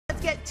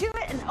Let's get to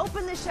it and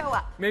open the show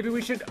up. Maybe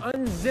we should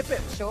unzip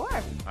it.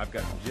 Sure. I've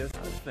got just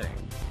the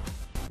thing.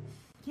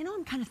 You know,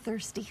 I'm kind of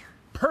thirsty.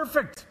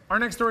 Perfect. Our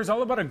next story is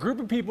all about a group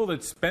of people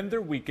that spend their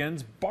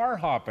weekends bar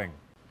hopping.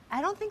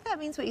 I don't think that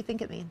means what you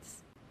think it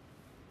means.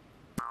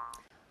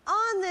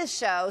 On this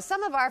show,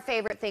 some of our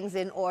favorite things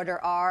in order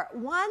are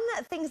 1,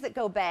 things that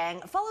go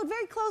bang, followed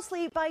very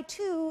closely by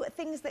 2,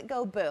 things that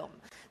go boom.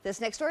 This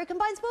next story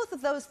combines both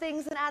of those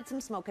things and adds some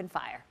smoke and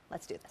fire.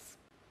 Let's do this.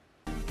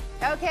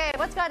 Okay,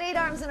 what's got 8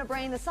 arms and a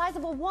brain the size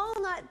of a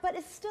walnut, but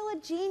is still a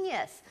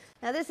genius?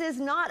 Now, this is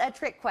not a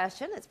trick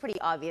question. It's pretty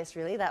obvious,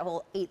 really. That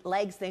whole 8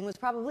 legs thing was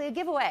probably a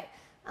giveaway.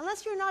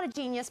 Unless you're not a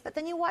genius, but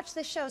then you watch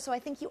this show, so I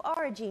think you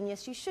are a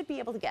genius. You should be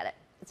able to get it.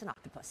 It's an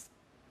octopus.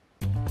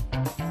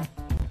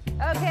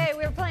 Okay,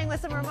 we're playing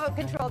with some remote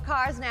control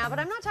cars now, but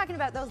I'm not talking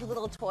about those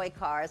little toy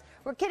cars.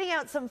 We're kitting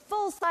out some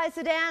full-size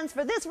sedans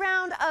for this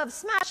round of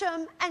Smash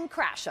 'em and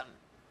Crash 'em.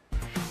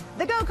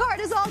 The go-kart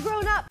is all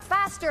grown up,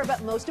 faster,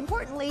 but most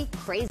importantly,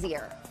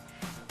 crazier.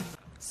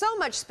 So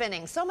much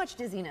spinning, so much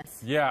dizziness.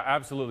 Yeah,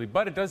 absolutely.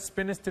 But it does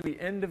spin us to the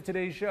end of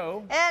today's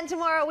show. And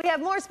tomorrow we have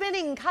more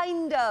spinning,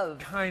 kind of.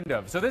 Kind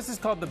of. So this is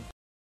called the